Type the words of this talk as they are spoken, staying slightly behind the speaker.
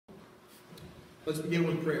Let's begin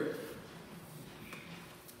with prayer.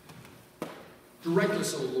 Direct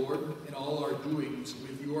us, O Lord, in all our doings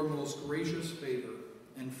with your most gracious favor,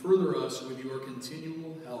 and further us with your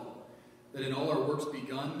continual help, that in all our works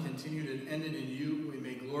begun, continued, and ended in you, we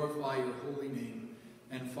may glorify your holy name,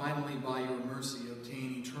 and finally, by your mercy,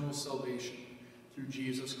 obtain eternal salvation through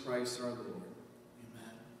Jesus Christ our Lord.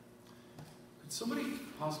 Amen. Could somebody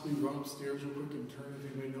possibly run upstairs real quick and turn,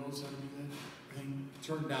 if anybody knows how to do that thing?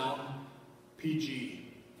 Turn down PG.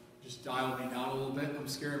 Just dial me down a little bit. I'm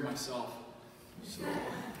scaring myself. So,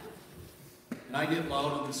 and I get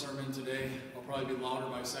loud on the sermon today. I'll probably be louder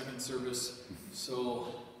by second service,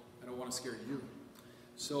 so I don't want to scare you.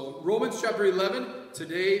 So Romans chapter 11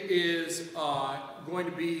 today is going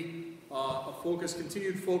to be a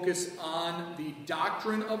continued focus on the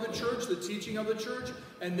doctrine of the church, the teaching of the church,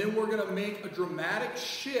 and then we're going to make a dramatic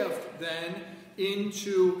shift then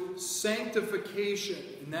into sanctification,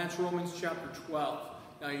 and that's Romans chapter 12.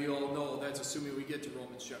 Now you all know that's assuming we get to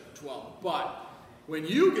Romans chapter 12, but when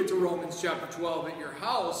you get to Romans chapter 12 at your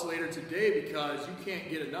house later today because you can't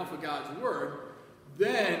get enough of God's Word,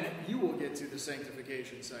 then you will get to the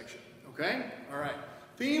sanctification section. Okay? All right.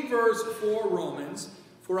 Theme verse for Romans: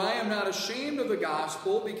 "For I am not ashamed of the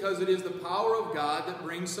gospel, because it is the power of God that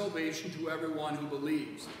brings salvation to everyone who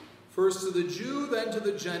believes. First to the Jew, then to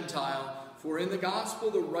the Gentile. For in the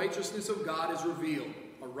gospel the righteousness of God is revealed,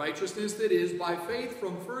 a righteousness that is by faith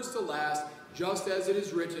from first to last, just as it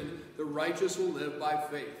is written, the righteous will live by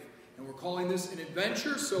faith." And we're calling this an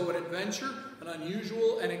adventure. So an adventure, an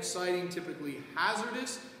unusual and exciting, typically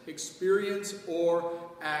hazardous experience or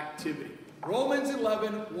activity. Romans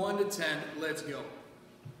 11, 1 to 10. Let's go.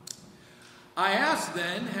 "I ask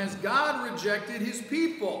then, has God rejected his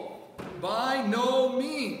people? By no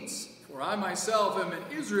means. For I myself am an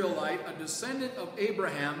Israelite, a descendant of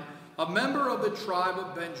Abraham, a member of the tribe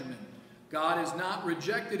of Benjamin. God has not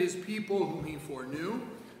rejected his people whom he foreknew.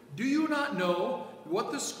 Do you not know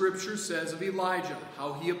what the scripture says of Elijah,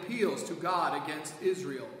 how he appeals to God against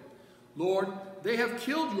Israel? Lord, they have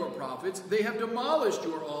killed your prophets, they have demolished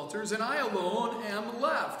your altars, and I alone am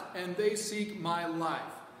left, and they seek my life.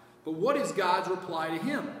 But what is God's reply to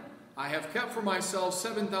him? I have kept for myself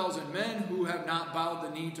 7,000 men who have not bowed the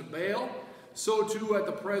knee to Baal. So too at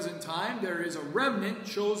the present time there is a remnant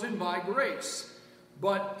chosen by grace.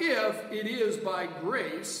 But if it is by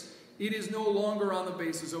grace, it is no longer on the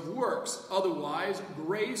basis of works. Otherwise,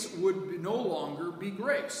 grace would no longer be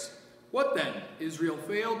grace. What then? Israel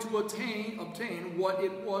failed to obtain what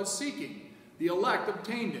it was seeking. The elect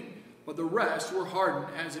obtained it, but the rest were hardened,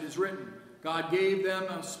 as it is written. God gave them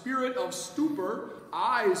a spirit of stupor,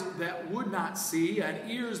 eyes that would not see, and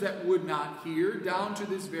ears that would not hear, down to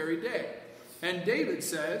this very day. And David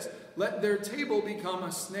says, let their table become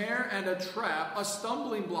a snare and a trap, a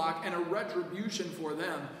stumbling block and a retribution for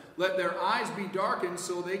them. Let their eyes be darkened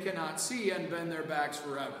so they cannot see, and bend their backs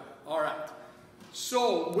forever." All right.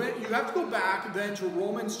 So you have to go back then to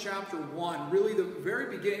Romans chapter 1, really the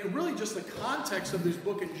very beginning, and really just the context of this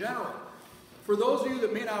book in general. For those of you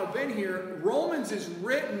that may not have been here, Romans is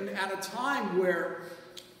written at a time where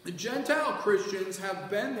the Gentile Christians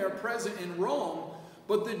have been there present in Rome,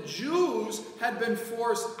 but the Jews had been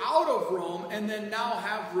forced out of Rome and then now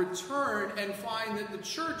have returned and find that the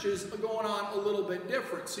churches are going on a little bit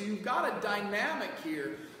different. So you've got a dynamic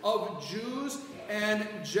here of Jews and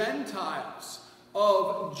Gentiles,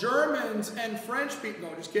 of Germans and French people.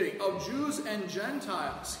 No, just kidding. Of Jews and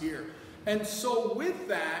Gentiles here. And so with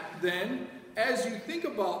that, then, as you think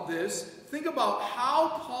about this, think about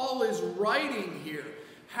how Paul is writing here.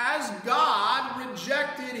 Has God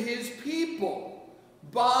rejected his people?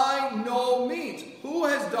 By no means. Who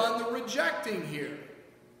has done the rejecting here?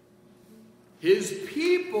 His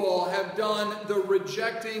people have done the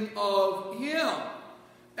rejecting of him.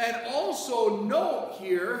 And also note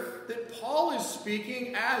here that Paul is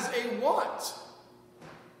speaking as a what?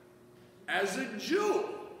 As a Jew.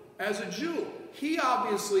 As a Jew. He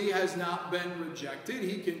obviously has not been rejected.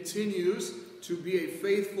 He continues to be a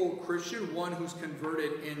faithful Christian, one who's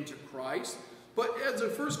converted into Christ. But as the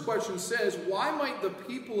first question says, why might the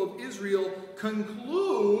people of Israel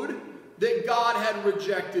conclude that God had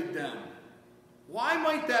rejected them? Why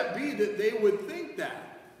might that be that they would think that?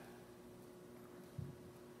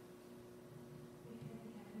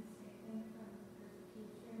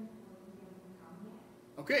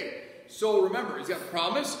 Okay, so remember, he's got the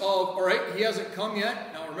promise of, all right, he hasn't come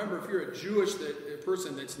yet. Now remember, if you're a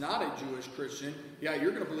person that's not a Jewish Christian, yeah,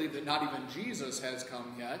 you're going to believe that not even Jesus has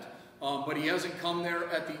come yet. But he hasn't come there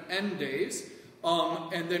at the end days.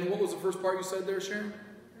 And then what was the first part you said there, Sharon?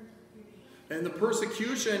 And the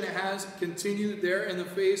persecution has continued there in the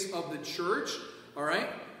face of the church, all right?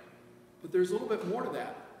 But there's a little bit more to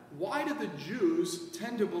that. Why do the Jews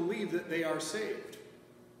tend to believe that they are saved?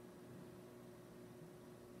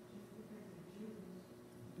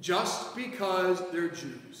 Just because they're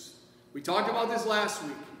Jews. We talked about this last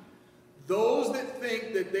week. Those that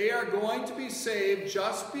think that they are going to be saved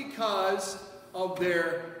just because of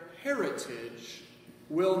their heritage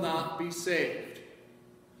will not be saved.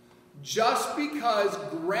 Just because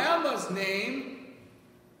grandma's name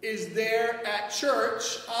is there at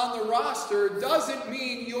church on the roster doesn't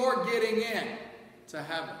mean you're getting in to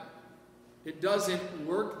heaven. It doesn't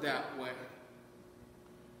work that way.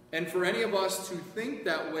 And for any of us to think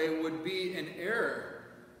that way would be an error.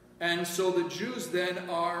 And so the Jews then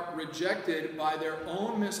are rejected by their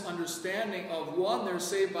own misunderstanding of, one, they're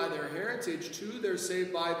saved by their heritage, two, they're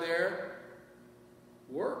saved by their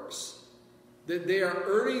works. That they are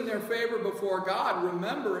earning their favor before God.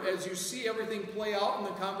 Remember, as you see everything play out in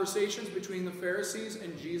the conversations between the Pharisees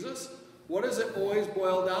and Jesus, what does it always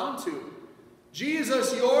boil down to?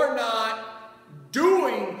 Jesus, you're not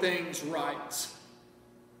doing things right.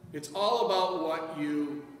 It's all about what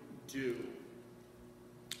you do.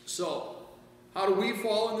 So, how do we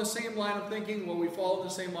fall in the same line of thinking? Well, we fall in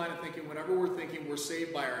the same line of thinking whenever we're thinking we're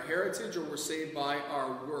saved by our heritage or we're saved by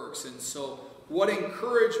our works. And so, what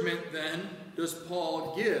encouragement then does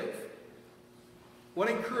Paul give? What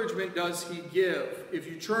encouragement does he give? If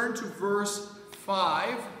you turn to verse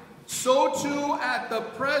 5, so too at the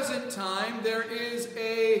present time there is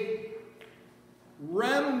a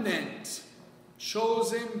remnant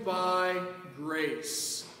chosen by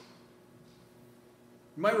grace.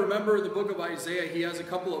 You might remember in the book of Isaiah, he has a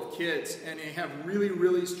couple of kids, and they have really,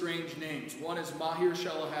 really strange names. One is Mahir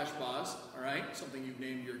Shalahashbaz, all right, something you've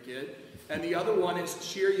named your kid. And the other one is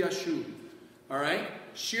Shir Yashuv, all right?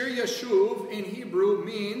 Shir Yashuv in Hebrew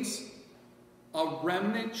means a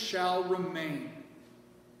remnant shall remain.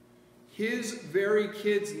 His very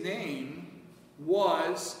kid's name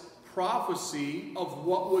was prophecy of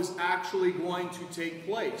what was actually going to take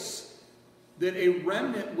place. That a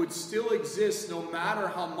remnant would still exist no matter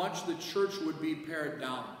how much the church would be pared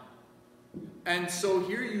down. And so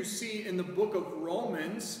here you see in the book of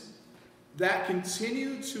Romans that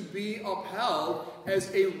continue to be upheld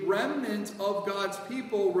as a remnant of God's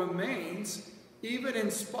people remains even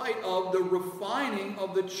in spite of the refining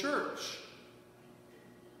of the church.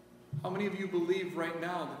 How many of you believe right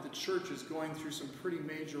now that the church is going through some pretty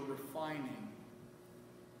major refining?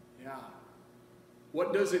 Yeah.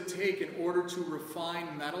 What does it take in order to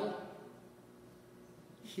refine metal?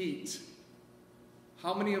 Heat.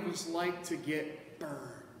 How many of us like to get burned?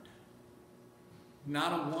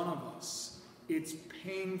 Not a one of us. It's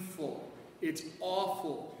painful. It's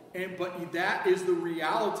awful. But that is the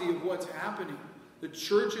reality of what's happening. The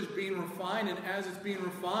church is being refined, and as it's being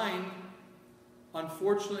refined,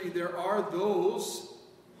 unfortunately, there are those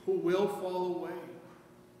who will fall away.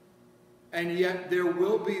 And yet there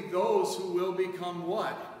will be those who will become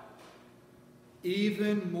what?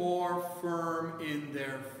 Even more firm in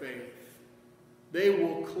their faith. They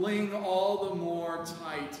will cling all the more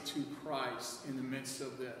tight to Christ in the midst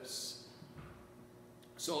of this.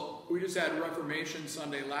 So we just had Reformation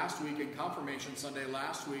Sunday last week and Confirmation Sunday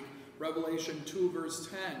last week. Revelation 2 verse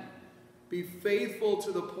 10. Be faithful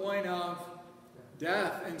to the point of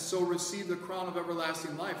death, and so receive the crown of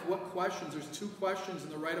everlasting life. What questions? There's two questions in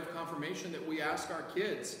the rite of confirmation that we ask our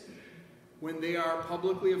kids when they are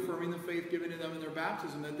publicly affirming the faith given to them in their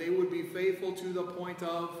baptism, that they would be faithful to the point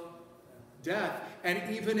of death. And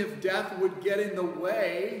even if death would get in the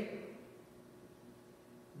way,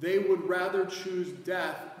 they would rather choose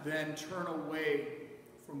death than turn away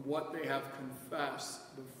from what they have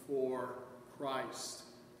confessed before Christ.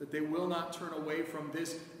 That they will not turn away from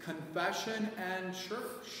this confession and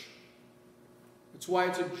church. That's why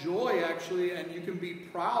it's a joy, actually, and you can be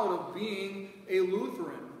proud of being a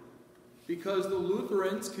Lutheran. Because the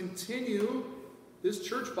Lutherans continue, this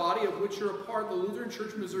church body of which you're a part, the Lutheran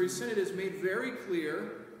Church Missouri Synod has made very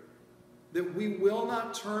clear that we will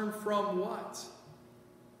not turn from what?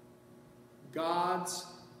 God's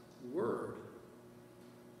Word.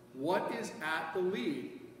 What is at the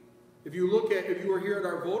lead? If you were here at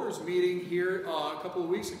our voters meeting here a couple of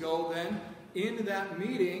weeks ago, then in that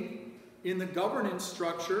meeting, in the governance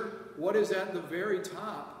structure, what is at the very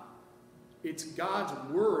top? It's God's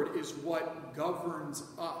Word is what governs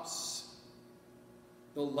us.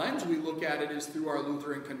 The lens we look at it is through our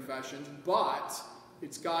Lutheran confessions, but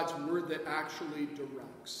it's God's Word that actually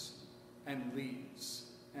directs and leads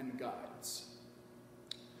and guides.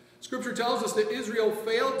 Scripture tells us that Israel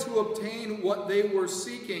failed to obtain what they were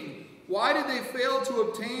seeking. Why did they fail to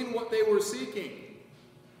obtain what they were seeking?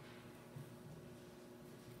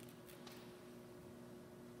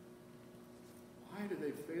 Why did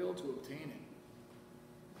they fail to obtain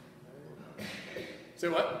it? Say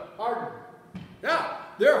what? Hardened. Yeah,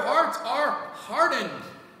 their hearts are hardened.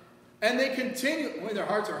 And they continue. When their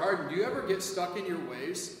hearts are hardened, do you ever get stuck in your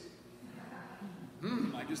ways?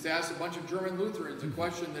 I just asked a bunch of German Lutherans a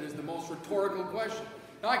question that is the most rhetorical question.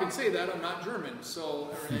 Now I can say that, I'm not German,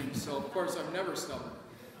 so of course I'm never stubborn.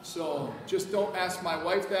 So just don't ask my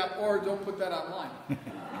wife that, or don't put that online.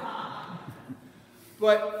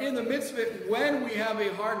 But in the midst of it, when we have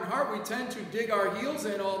a hardened heart, we tend to dig our heels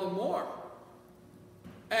in all the more.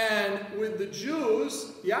 And with the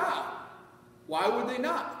Jews, yeah, why would they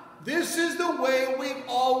not? This is the way we've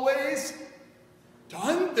always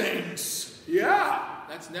done things. Yeah,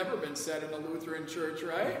 that's never been said in a Lutheran church,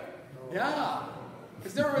 right? Yeah.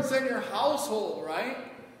 It's never been said in your household, right?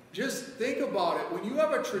 Just think about it. When you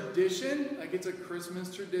have a tradition, like it's a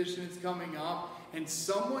Christmas tradition, it's coming up, and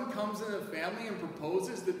someone comes in the family and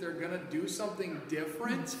proposes that they're going to do something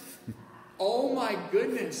different, oh my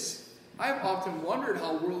goodness. I've often wondered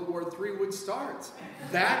how World War III would start.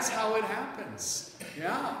 That's how it happens.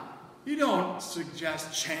 Yeah. You don't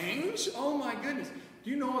suggest change. Oh my goodness. Do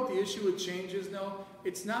you know what the issue with change is, though?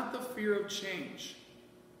 It's not the fear of change.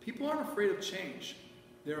 People aren't afraid of change.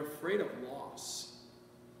 They're afraid of loss.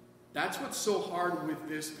 That's what's so hard with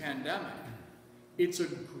this pandemic. It's a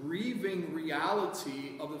grieving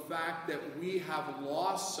reality of the fact that we have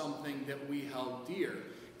lost something that we held dear.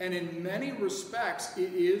 And in many respects,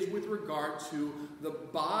 it is with regard to the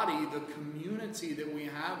body, the community that we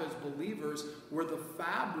have as believers, where the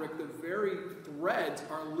fabric, the very threads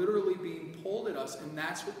are literally being pulled at us, and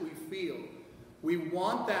that's what we feel. We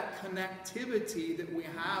want that connectivity that we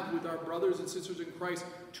have with our brothers and sisters in Christ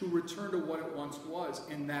to return to what it once was,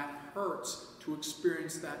 and that hurts to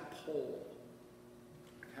experience that pull.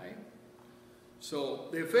 Okay? So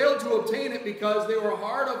they failed to obtain it because they were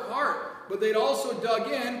hard of heart. But they'd also dug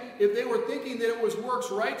in, if they were thinking that it was works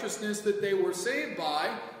righteousness that they were saved by,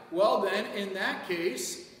 well then, in that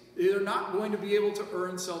case, they're not going to be able to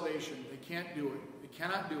earn salvation. They can't do it. They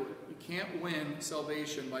cannot do it. You can't win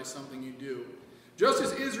salvation by something you do. Just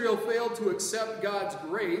as Israel failed to accept God's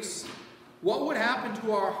grace, what would happen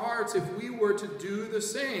to our hearts if we were to do the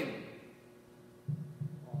same?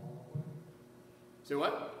 Say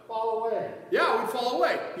what? Fall away. Yeah, we'd fall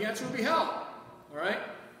away. The answer would be hell. All right?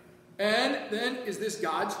 And then, is this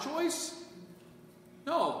God's choice?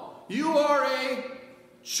 No. You are a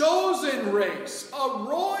chosen race, a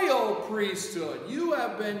royal priesthood. You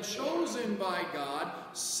have been chosen by God,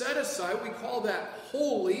 set aside. We call that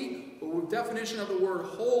holy. The definition of the word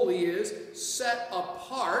holy is set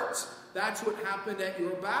apart. That's what happened at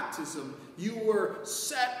your baptism. You were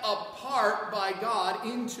set apart by God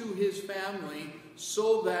into his family,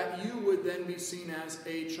 so that you would then be seen as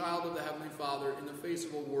a child of the Heavenly Father in the face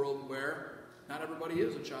of a world where not everybody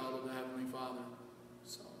is a child of the Heavenly Father.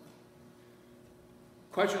 So,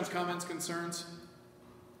 questions, comments, concerns?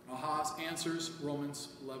 Ahas, answers, Romans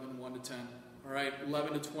 11, 1 to 10. All right,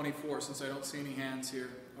 11 to 24, since I don't see any hands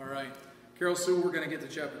here. All right. Carol Sue, we're going to get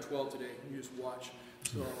to chapter 12 today. You just watch.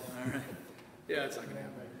 So, all right. Yeah, it's not going to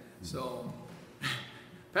happen. So,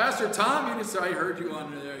 Pastor Tom, I heard you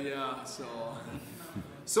on there, yeah,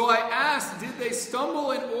 So I asked, did they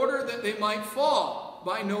stumble in order that they might fall?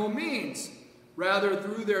 By no means. Rather,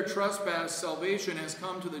 through their trespass, salvation has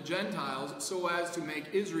come to the Gentiles, so as to make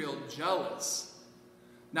Israel jealous.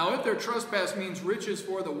 Now, if their trespass means riches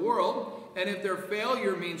for the world, and if their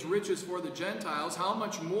failure means riches for the Gentiles, how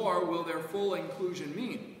much more will their full inclusion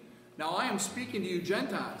mean? Now, I am speaking to you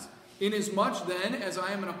Gentiles. Inasmuch then as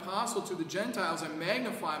I am an apostle to the Gentiles, I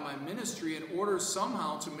magnify my ministry in order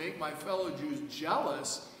somehow to make my fellow Jews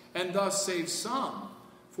jealous and thus save some.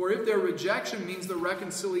 For if their rejection means the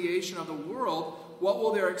reconciliation of the world, what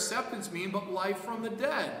will their acceptance mean but life from the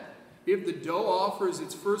dead? If the dough offers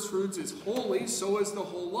its first fruits is holy, so is the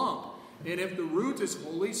whole lump. And if the root is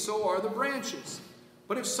holy, so are the branches.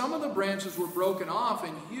 But if some of the branches were broken off,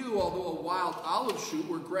 and you, although a wild olive shoot,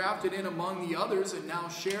 were grafted in among the others, and now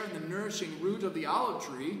share in the nourishing root of the olive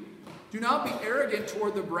tree, do not be arrogant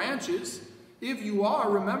toward the branches. If you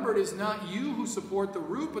are, remember it is not you who support the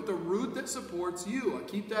root, but the root that supports you.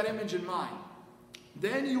 Keep that image in mind.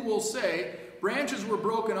 Then you will say, branches were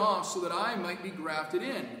broken off so that I might be grafted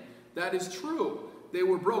in. That is true. They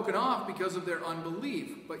were broken off because of their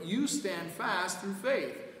unbelief, but you stand fast through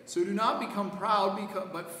faith. So do not become proud,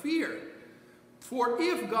 but fear. For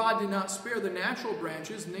if God did not spare the natural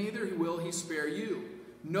branches, neither will he spare you.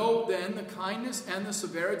 Note then the kindness and the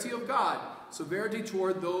severity of God. Severity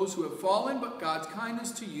toward those who have fallen, but God's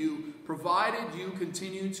kindness to you, provided you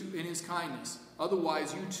continue in his kindness.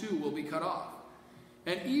 Otherwise, you too will be cut off.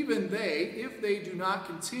 And even they, if they do not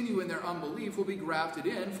continue in their unbelief, will be grafted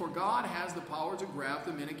in, for God has the power to graft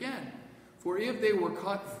them in again. For if they were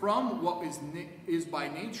cut from what is by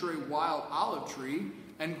nature a wild olive tree,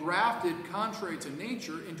 and grafted contrary to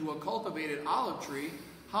nature into a cultivated olive tree,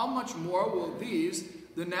 how much more will these,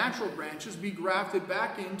 the natural branches, be grafted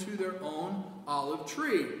back into their own olive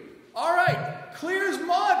tree? All right, clear as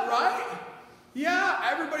mud, right? Yeah,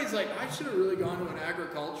 everybody's like, I should have really gone to an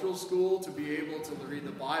agricultural school to be able to read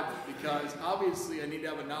the Bible, because obviously I need to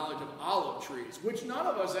have a knowledge of olive trees, which none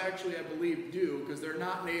of us actually, I believe, do, because they're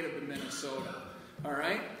not native to Minnesota. All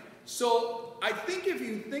right? So I think if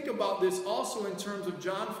you think about this also in terms of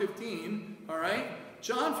John 15, all right?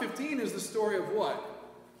 John 15 is the story of what?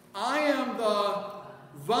 I am the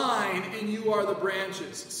vine and you are the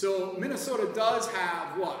branches. So Minnesota does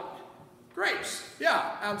have what? Grapes.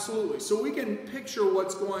 Yeah, absolutely. So we can picture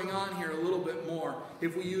what's going on here a little bit more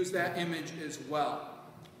if we use that image as well.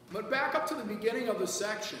 But back up to the beginning of the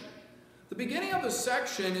section. The beginning of the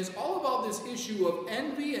section is all about this issue of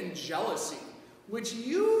envy and jealousy, which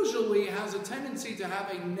usually has a tendency to have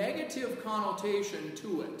a negative connotation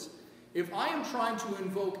to it. If I am trying to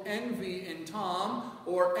invoke envy in Tom,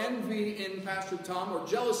 or envy in Pastor Tom, or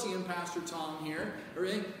jealousy in Pastor Tom here,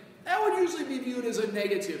 that would usually be viewed as a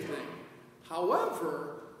negative thing.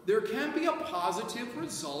 However, there can be a positive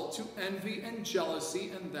result to envy and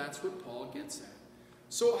jealousy, and that's what Paul gets at.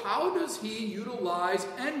 So how does he utilize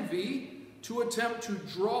envy to attempt to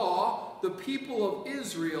draw the people of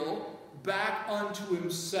Israel back unto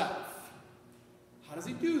himself? How does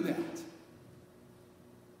he do that?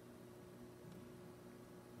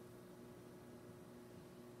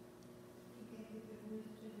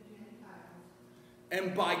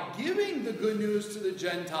 And by giving the good news to the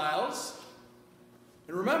Gentiles,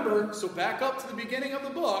 and remember, so back up to the beginning of the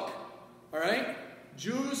book, all right?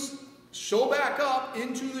 Jews show back up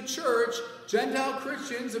into the church. Gentile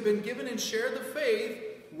Christians have been given and shared the faith.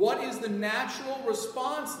 What is the natural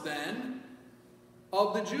response then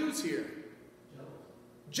of the Jews here?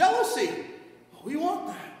 Jealousy. Oh, we want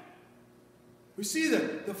that. We see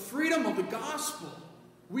the freedom of the gospel.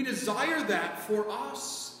 We desire that for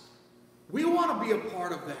us. We want to be a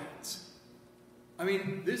part of that. I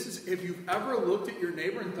mean, this is, if you've ever looked at your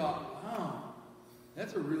neighbor and thought, wow,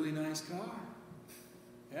 that's a really nice car.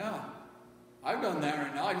 Yeah, I've done that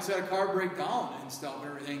right now. I just had a car break down and stuff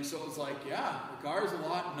and everything. So it's like, yeah, the car is a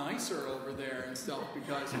lot nicer over there and stuff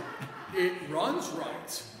because it runs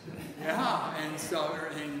right. Yeah, and stuff and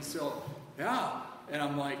everything. So, yeah. And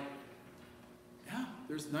I'm like, yeah,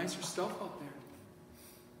 there's nicer stuff out there.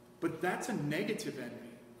 But that's a negative envy.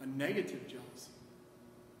 A negative jealousy.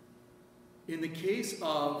 In the case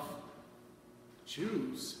of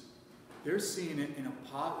Jews, they're seeing it in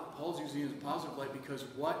Paul's using it in a positive light, because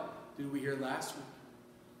what did we hear last week?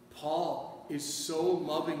 Paul is so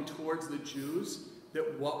loving towards the Jews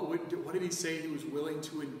that what did he say he was willing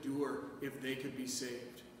to endure if they could be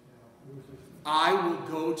saved? I will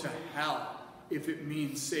go to hell if it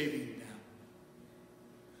means saving them.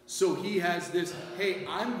 So he has this, hey,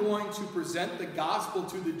 I'm going to present the gospel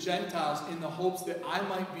to the Gentiles in the hopes that I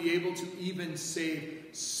might be able to even save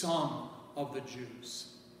some of the Jews.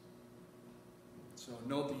 So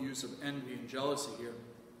note the use of envy and jealousy here.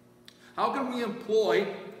 How can we employ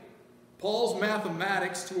Paul's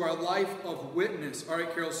mathematics to our life of witness? All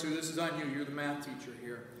right, Carol Sue, this is on you. You're the math teacher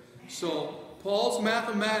here. So Paul's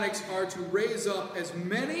mathematics are to raise up as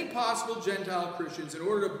many possible Gentile Christians in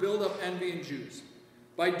order to build up envy in Jews.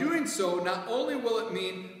 By doing so, not only will it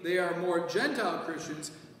mean they are more Gentile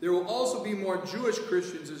Christians, there will also be more Jewish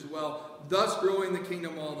Christians as well, thus growing the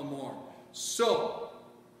kingdom all the more. So,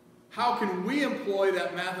 how can we employ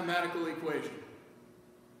that mathematical equation?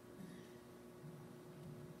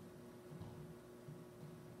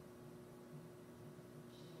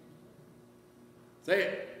 Say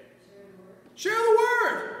it. Share the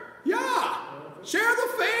word. Yeah. Share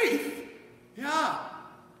the faith. Yeah.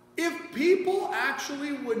 If people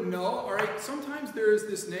actually would know, all right, sometimes there is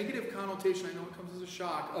this negative connotation, I know it comes as a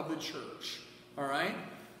shock, of the church, all right?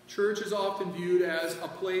 Church is often viewed as a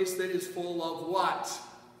place that is full of what?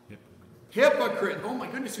 Hypocrite. Oh my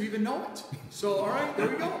goodness, you even know it. So, all right, there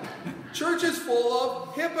we go. Church is full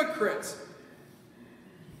of hypocrites.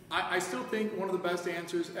 I still think one of the best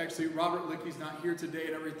answers, actually, Robert Lickey's not here today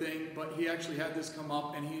and everything, but he actually had this come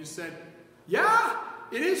up and he said, yeah,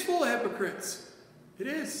 it is full of hypocrites. It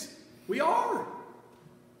is. We are.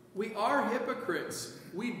 We are hypocrites.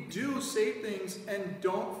 We do say things and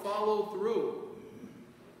don't follow through.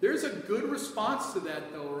 There's a good response to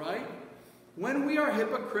that though, right? When we are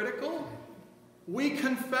hypocritical, we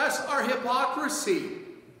confess our hypocrisy.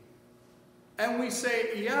 And we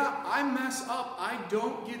say, yeah, I mess up. I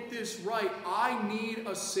don't get this right. I need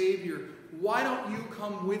a Savior. Why don't you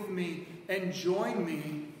come with me and join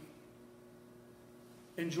me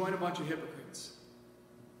and join a bunch of hypocrites?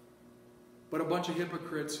 But a bunch of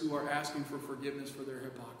hypocrites who are asking for forgiveness for their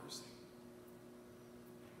hypocrisy.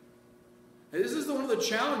 And this is one of the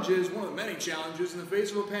challenges, one of the many challenges in the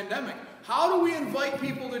face of a pandemic. How do we invite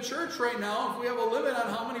people to church right now if we have a limit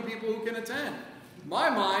on how many people who can attend?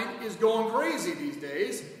 My mind is going crazy these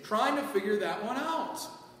days trying to figure that one out.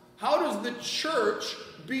 How does the church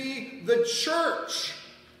be the church?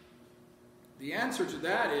 The answer to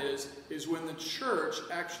that is when the church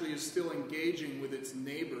actually is still engaging with its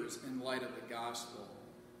neighbors in light of the gospel.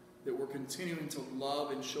 That we're continuing to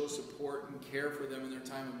love and show support and care for them in their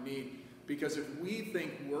time of need. Because if we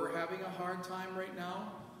think we're having a hard time right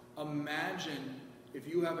now, imagine if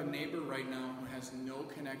you have a neighbor right now who has no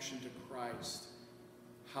connection to Christ,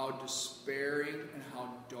 how despairing and how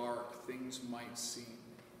dark things might seem.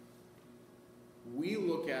 We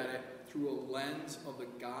look at it through a lens of the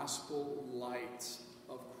gospel light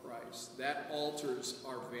of Christ. That alters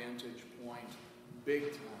our vantage point big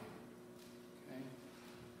time.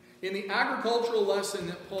 Okay? In the agricultural lesson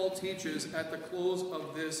that Paul teaches at the close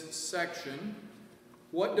of this section,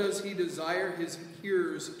 what does he desire his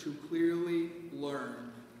hearers to clearly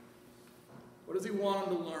learn? What does he want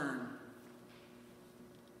them to learn?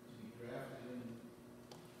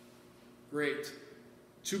 Great.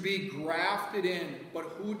 To be grafted in. But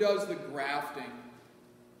who does the grafting?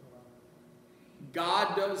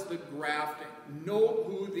 God does the grafting. Note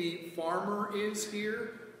who the farmer is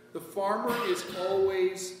here. The farmer is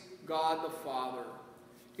always God the Father.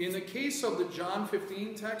 In the case of the John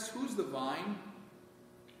 15 text, who's the vine?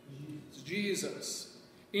 It's Jesus.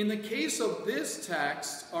 In the case of this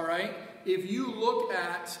text, all right, if you look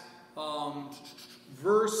at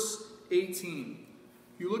verse 18.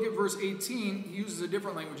 You look at verse 18, he uses a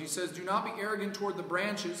different language. He says, do not be arrogant toward the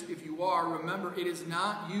branches. If you are, remember, it is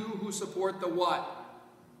not you who support the what?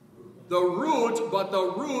 The root, but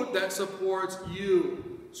the root that supports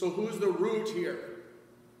you. So who's the root here?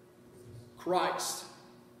 Christ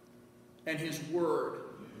and his word.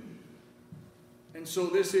 And so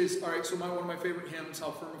this is, all right, so one of my favorite hymns,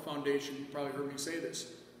 How Firm a Foundation. You probably heard me say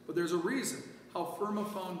this. But there's a reason. How firm a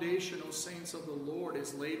foundation, O saints of the Lord,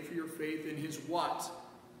 is laid for your faith in his what?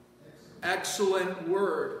 Excellent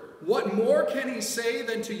word. What more can he say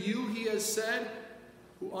than to you he has said,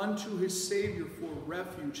 who unto his Savior for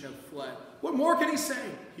refuge have fled? What more can he say?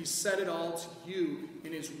 He said it all to you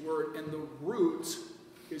in his word, and the root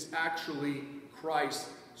is actually Christ.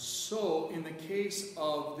 So, in the case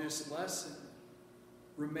of this lesson,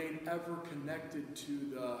 remain ever connected to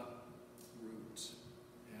the root.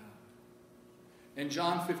 Yeah. And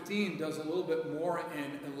John 15 does a little bit more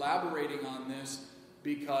in elaborating on this,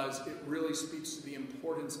 because it really speaks to the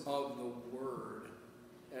importance of the Word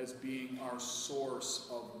as being our source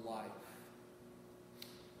of life.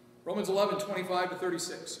 Romans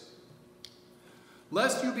 11:25-36.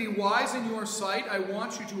 Lest you be wise in your sight, I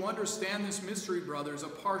want you to understand this mystery, brothers. A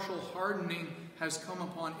partial hardening has come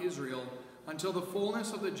upon Israel until the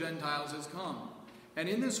fullness of the Gentiles has come. And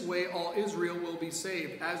in this way all Israel will be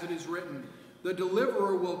saved, as it is written, the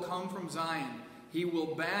deliverer will come from Zion. He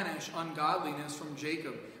will banish ungodliness from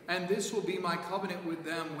Jacob, and this will be my covenant with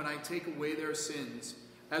them when I take away their sins.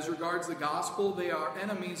 As regards the gospel, they are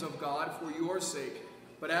enemies of God for your sake.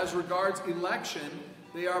 But as regards election,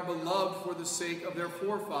 they are beloved for the sake of their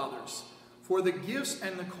forefathers. For the gifts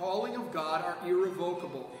and the calling of God are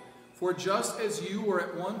irrevocable. For just as you were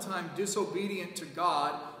at one time disobedient to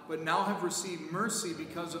God, but now have received mercy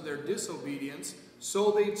because of their disobedience,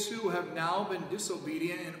 so they too have now been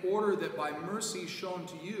disobedient, in order that by mercy shown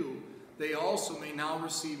to you, they also may now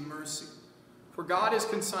receive mercy. For God has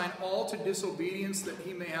consigned all to disobedience, that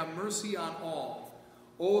he may have mercy on all.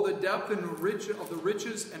 Oh, the depth and the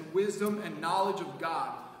riches and wisdom and knowledge of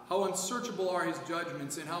God! How unsearchable are his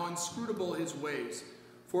judgments, and how inscrutable his ways!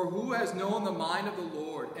 For who has known the mind of the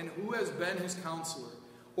Lord, and who has been his counselor?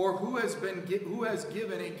 Or who has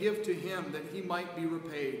given a gift to him that he might be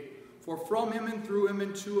repaid? For from him and through him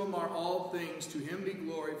and to him are all things. To him be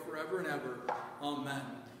glory forever and ever. Amen.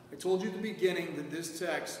 I told you at the beginning that this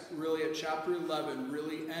text, really at chapter 11,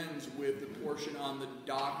 really ends with the portion on the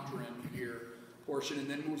doctrine here. And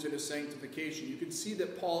then moves into sanctification. You can see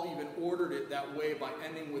that Paul even ordered it that way by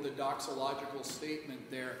ending with a doxological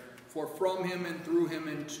statement there. For from him and through him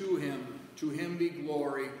and to him be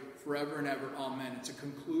glory forever and ever. Amen. It's a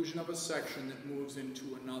conclusion of a section that moves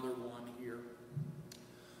into another one here.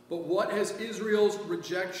 But what has Israel's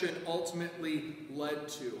rejection ultimately led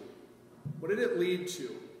to? What did it lead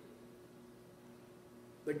to?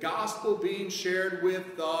 The gospel being shared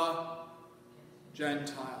with the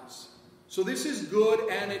Gentiles. So this is good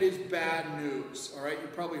and it is bad news. All right, you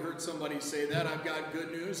probably heard somebody say that. I've got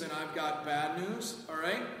good news and I've got bad news. All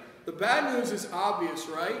right, the bad news is obvious,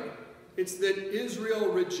 right? It's that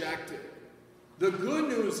Israel rejected. The good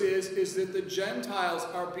news is that the Gentiles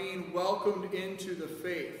are being welcomed into the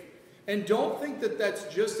faith. And don't think that that's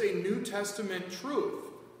just a New Testament truth.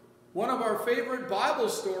 One of our favorite Bible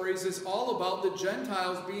stories is all about the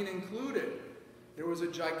Gentiles being included. There was a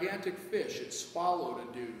gigantic fish. It swallowed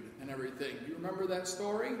a dude and everything. You remember that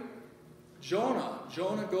story? Jonah.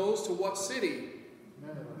 Jonah goes to what city?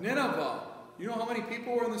 Nineveh. You know how many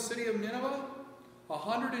people were in the city of Nineveh?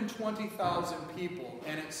 120,000 people.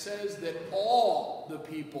 And it says that all the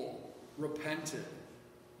people repented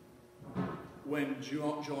when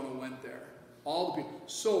Jonah went there. All the people.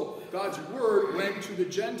 So God's word went to the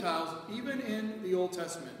Gentiles, even in the Old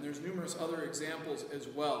Testament. And there's numerous other examples as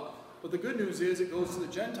well. But the good news is it goes to the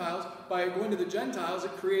Gentiles. By going to the Gentiles,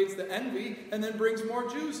 it creates the envy and then brings more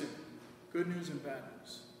Jews in. Good news and bad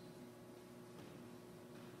news.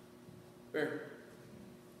 Fair.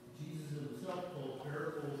 Jesus himself told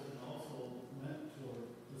parables and also went toward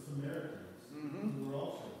the Samaritans, who were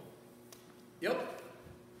also. Yep.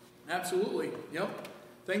 Absolutely. Yep.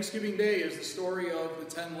 Thanksgiving Day is the story of the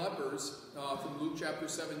 10 lepers from Luke chapter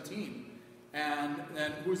 17. And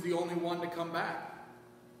then who's the only one to come back?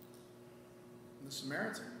 The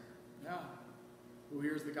Samaritan. Yeah. Who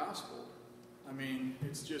hears the gospel. I mean,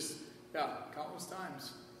 it's just, countless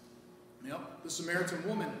times. Yep. The Samaritan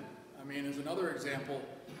woman, I mean, is another example.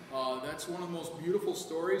 That's one of the most beautiful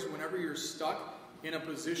stories whenever you're stuck in a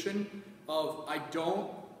position of, I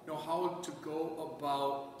don't know how to go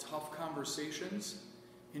about tough conversations.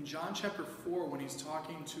 In John chapter 4, when he's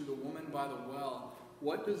talking to the woman by the well,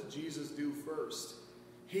 what does Jesus do first?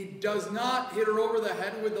 He does not hit her over the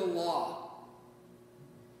head with the law.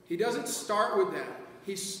 He doesn't start with that.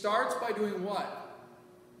 He starts by doing what?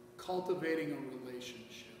 Cultivating a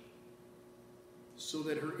relationship. So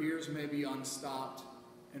that her ears may be unstopped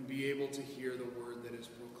and be able to hear the word that is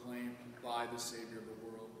proclaimed by the Savior of the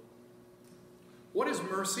world. What is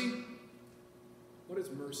mercy? What is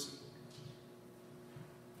mercy?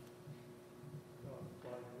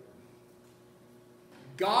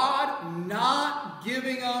 God not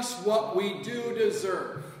giving us what we do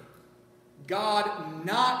deserve. God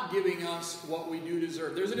not giving us what we do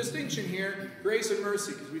deserve. There's a distinction here, grace and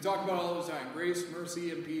mercy, because we talk about it all the time. Grace,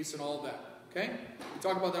 mercy, and peace, and all of that. Okay? We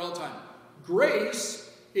talk about that all the time.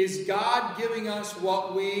 Grace is God giving us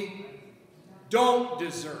what we don't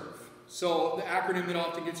deserve. So the acronym that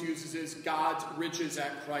often gets used is God's riches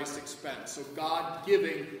at Christ's expense. So God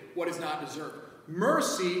giving what is not deserved.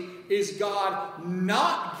 Mercy is God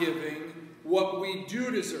not giving what we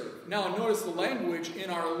do deserve. Now notice the language in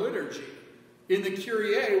our liturgy. In the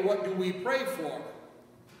Kyrie, what do we pray for?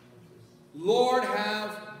 Lord,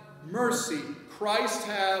 have mercy. Christ,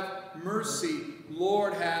 have mercy.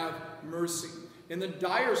 Lord, have mercy. In the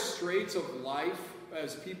dire straits of life,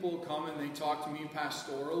 as people come and they talk to me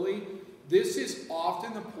pastorally, this is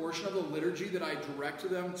often the portion of the liturgy that I direct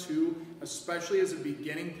them to, especially as a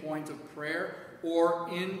beginning point of prayer or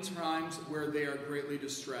in times where they are greatly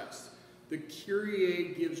distressed. The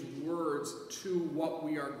Kyrie gives words to what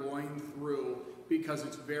we are going through because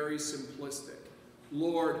it's very simplistic.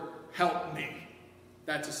 Lord, help me.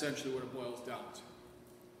 That's essentially what it boils down to.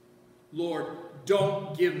 Lord,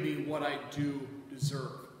 don't give me what I do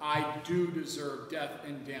deserve. I do deserve death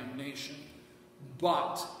and damnation.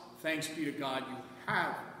 But thanks be to God, you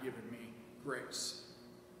have given me grace.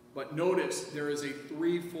 But notice there is a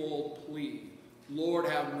threefold plea. Lord,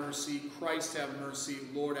 have mercy. Christ, have mercy.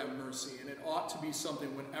 Lord, have mercy. And it ought to be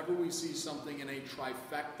something, whenever we see something in a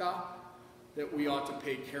trifecta, that we ought to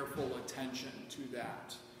pay careful attention to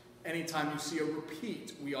that. Anytime you see a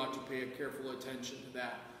repeat, we ought to pay a careful attention to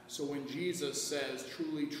that. So when Jesus says,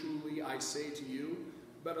 truly, truly, I say to you,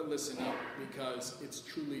 better listen up, because it's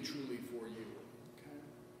truly, truly for you. Okay?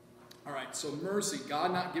 All right, so mercy,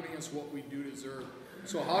 God not giving us what we do deserve.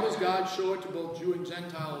 So how does God show it to both Jew and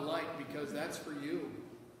Gentile alike? Because that's for you.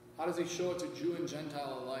 How does he show it to Jew and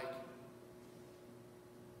Gentile alike?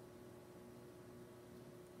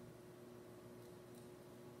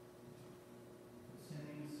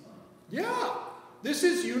 Yeah, this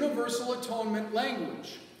is universal atonement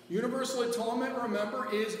language. Universal atonement,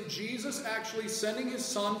 remember, is Jesus actually sending his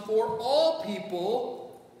son for all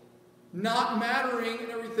people not mattering and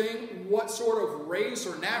everything what sort of race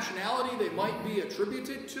or nationality they might be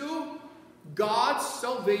attributed to. God's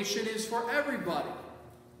salvation is for everybody.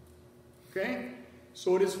 Okay?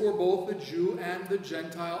 So it is for both the Jew and the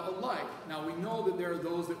Gentile alike. Now we know that there are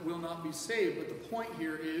those that will not be saved, but the point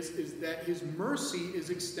here is that his mercy is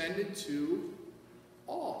extended to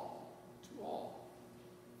all. To all.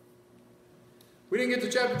 We didn't get to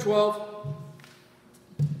chapter 12.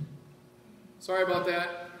 Sorry about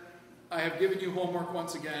that. I have given you homework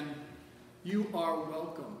once again. You are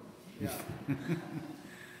welcome. Yeah.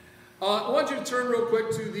 I want you to turn real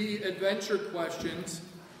quick to the adventure questions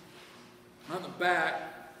on the back,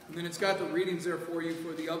 and then it's got the readings there for you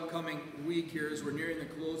for the upcoming week here as we're nearing the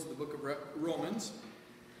close of the book of Romans.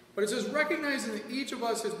 But it says, recognizing that each of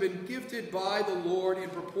us has been gifted by the Lord in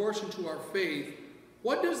proportion to our faith.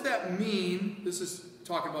 What does that mean? This is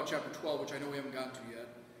talking about chapter 12, which I know we haven't gotten to yet.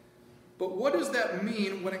 But what does that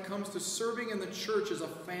mean when it comes to serving in the church as a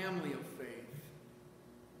family of faith?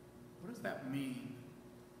 What does that mean?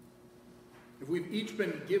 If we've each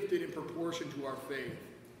been gifted in proportion to our faith.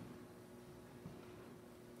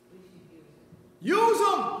 Use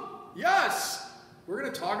them! Yes! We're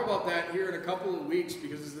going to talk about that here in a couple of weeks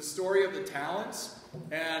because it's the story of the talents.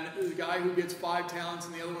 And the guy who gets 5 talents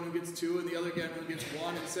and the other one who gets 2 and the other guy who gets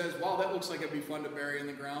 1 and says, wow, that looks like it'd be fun to bury in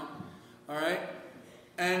the ground. All right?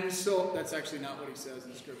 And so, that's actually not what he says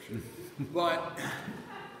in Scripture. But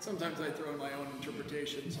sometimes I throw in my own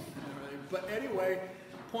interpretations. But anyway,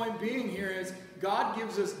 point being here is God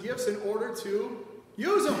gives us gifts in order to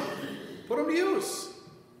use them. Put them to use.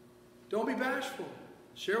 Don't be bashful.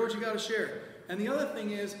 Share what you got to share. And the other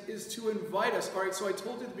thing is to invite us. All right, so I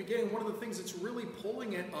told you at the beginning, one of the things that's really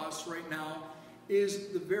pulling at us right now is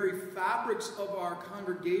the very fabrics of our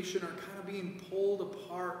congregation are kind of being pulled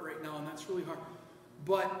apart right now, and that's really hard.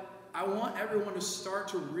 But I want everyone to start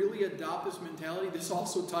to really adopt this mentality. This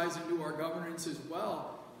also ties into our governance as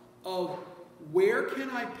well, of where can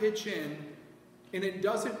I pitch in, and it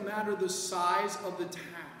doesn't matter the size of the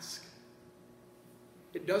task.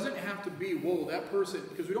 It doesn't have to be, whoa, that person,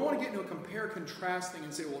 because we don't want to get into a compare-contrast thing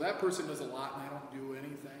and say, well, that person does a lot and I don't do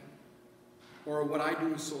anything. Or what I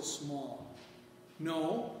do is so small.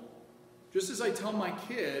 No. Just as I tell my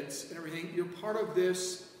kids and everything, you're part of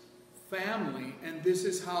this family, and this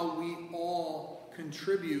is how we all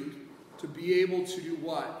contribute to be able to do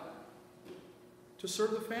what? To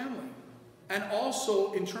serve the family. And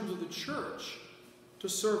also, in terms of the church, to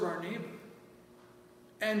serve our neighbor.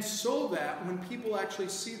 And so that when people actually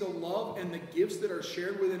see the love and the gifts that are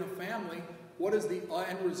shared within a family, what is the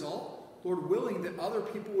end result? Lord willing, that other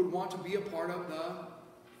people would want to be a part of the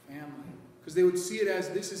family. Because they would see it as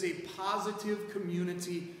this is a positive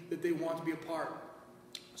community that they want to be a part.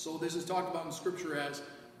 So this is talked about in Scripture as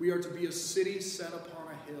we are to be a city set upon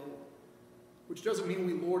a hill. Which doesn't mean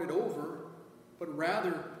we lord it over, but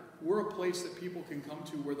rather we're a place that people can come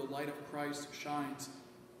to where the light of Christ shines.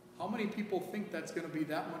 How many people think that's going to be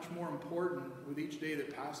that much more important with each day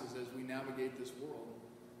that passes as we navigate this world?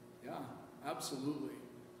 Yeah, absolutely.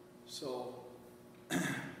 So,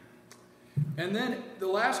 and then the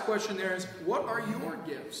last question there is, what are your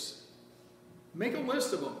gifts? Make a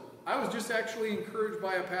list of them. I was just actually encouraged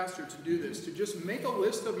by a pastor to do this, to just make a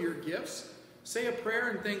list of your gifts, say a prayer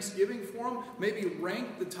and thanksgiving for them, maybe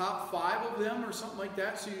rank the top 5 of them or something like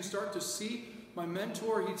that so you start to see. My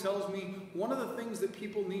mentor, he tells me one of the things that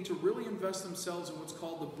people need to really invest themselves in what's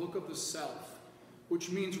called the book of the self, which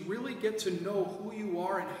means really get to know who you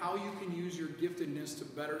are and how you can use your giftedness to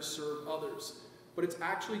better serve others. But it's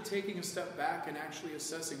actually taking a step back and actually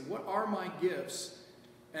assessing what are my gifts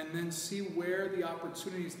and then see where the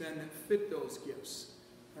opportunities then that fit those gifts.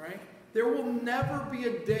 All right? There will never be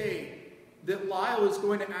a day that Lyle is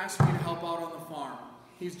going to ask me to help out on the farm.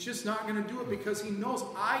 He's just not going to do it because he knows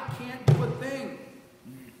I can't do a thing.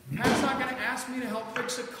 Pat's not going to ask me to help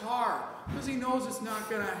fix a car because he knows it's not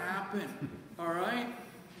going to happen. All right?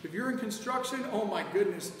 If you're in construction, oh my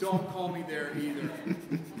goodness, don't call me there either.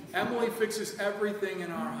 Emily fixes everything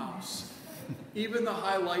in our house. Even the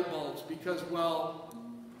high light bulbs because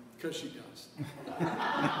she does.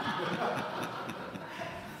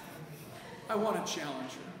 I want to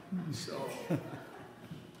challenge her. So,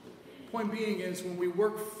 point being is when we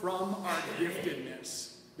work from our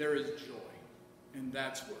giftedness, there is joy. And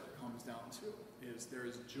that's where it comes down to, is there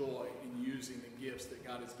is joy in using the gifts that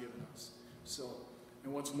God has given us. So,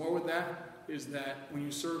 and what's more with that is that when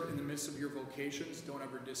you serve in the midst of your vocations, don't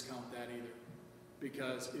ever discount that either.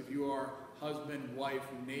 Because if you are husband, wife,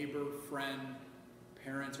 neighbor, friend,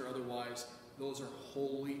 parent, or otherwise, those are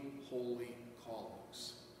holy, holy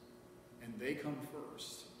callings. And they come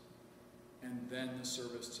first. and then the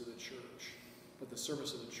service to the church. But the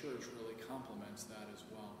service of the church really complements that as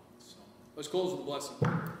well. So let's close with a blessing.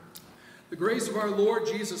 The grace of our Lord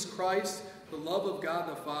Jesus Christ, the love of God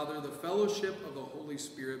the Father, the fellowship of the Holy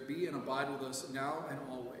Spirit be and abide with us now and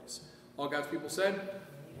always. All God's people said,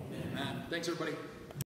 Amen. Thanks, everybody.